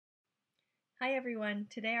Hi everyone,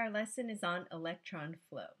 today our lesson is on electron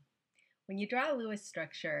flow. When you draw a Lewis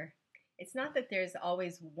structure, it's not that there's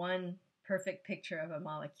always one perfect picture of a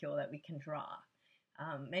molecule that we can draw.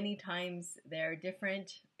 Many times there are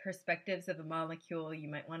different perspectives of a molecule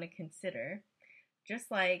you might want to consider,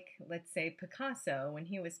 just like, let's say, Picasso when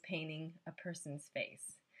he was painting a person's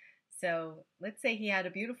face. So let's say he had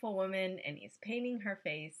a beautiful woman and he's painting her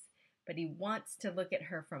face, but he wants to look at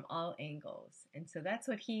her from all angles. And so that's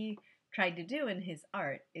what he tried to do in his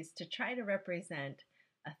art, is to try to represent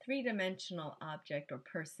a three-dimensional object or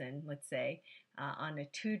person, let's say, on a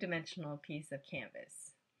two-dimensional piece of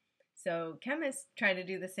canvas. So chemists try to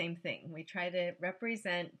do the same thing. We try to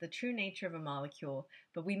represent the true nature of a molecule,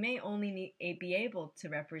 but we may only be able to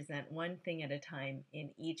represent one thing at a time in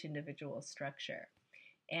each individual structure.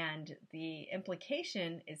 And the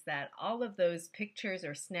implication is that all of those pictures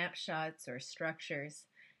or snapshots or structures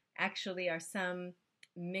actually are some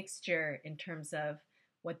mixture in terms of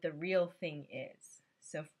what the real thing is.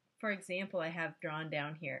 So for example, I have drawn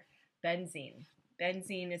down here benzene.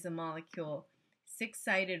 Benzene is a molecule,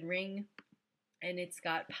 six-sided ring, and it's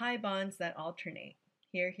got pi bonds that alternate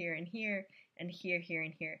here, here, and here, and here, here,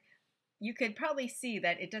 and here. You could probably see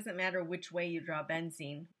that it doesn't matter which way you draw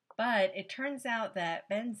benzene, but it turns out that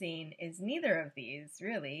benzene is neither of these,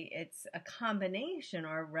 really. It's a combination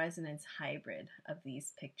or a resonance hybrid of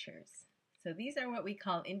these pictures. So these are what we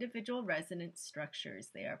call individual resonance structures.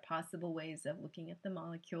 They are possible ways of looking at the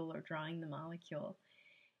molecule or drawing the molecule.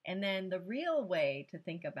 And then the real way to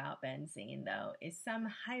think about benzene, though, is some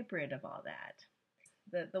hybrid of all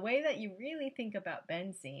that. The way that you really think about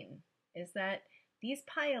benzene is that these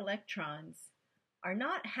pi electrons are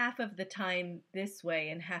not half of the time this way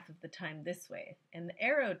and half of the time this way. And the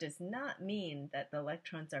arrow does not mean that the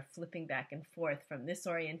electrons are flipping back and forth from this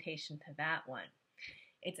orientation to that one.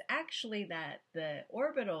 It's actually that the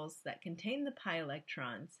orbitals that contain the pi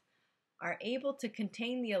electrons are able to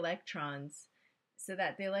contain the electrons so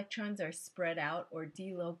that the electrons are spread out or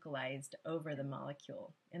delocalized over the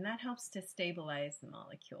molecule. And that helps to stabilize the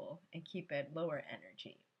molecule and keep it lower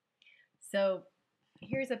energy. So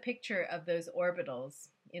here's a picture of those orbitals.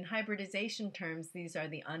 In hybridization terms, these are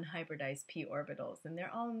the unhybridized p orbitals, and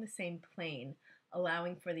they're all in the same plane,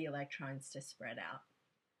 allowing for the electrons to spread out.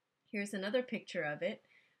 Here's another picture of it,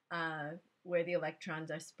 where the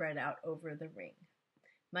electrons are spread out over the ring.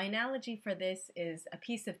 My analogy for this is a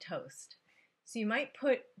piece of toast. So you might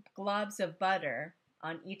put globs of butter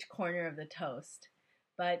on each corner of the toast,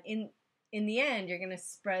 but in the end, you're going to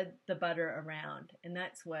spread the butter around, and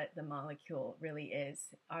that's what the molecule really is,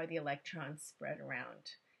 are the electrons spread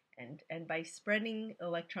around. And by spreading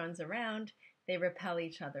electrons around, they repel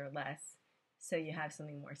each other less, so you have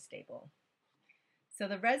something more stable. So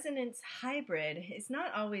the resonance hybrid is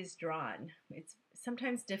not always drawn. It's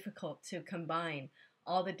sometimes difficult to combine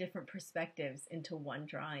all the different perspectives into one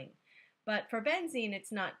drawing. But for benzene,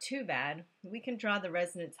 it's not too bad. We can draw the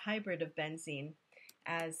resonance hybrid of benzene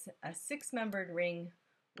as a six-membered ring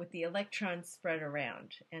with the electrons spread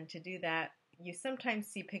around. And to do that, you sometimes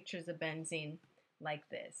see pictures of benzene like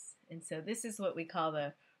this. And so this is what we call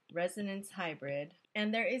the resonance hybrid.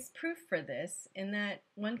 And there is proof for this in that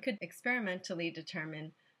one could experimentally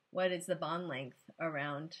determine what is the bond length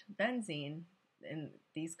around benzene in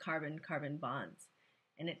these carbon-carbon bonds.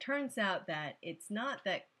 And it turns out that it's not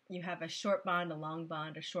that you have a short bond, a long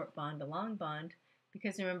bond, a short bond, a long bond,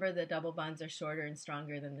 because remember the double bonds are shorter and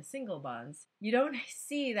stronger than the single bonds. You don't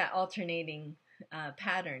see that alternating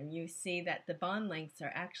pattern. You see that the bond lengths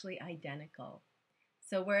are actually identical.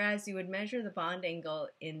 So whereas you would measure the bond angle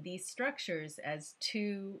in these structures as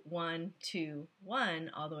 2, 1, 2,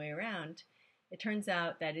 1 all the way around, it turns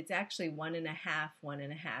out that it's actually 1.5, 1.5,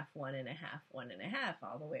 1.5, 1.5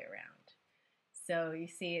 all the way around. So you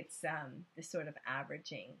see it's this sort of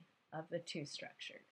averaging of the two structures.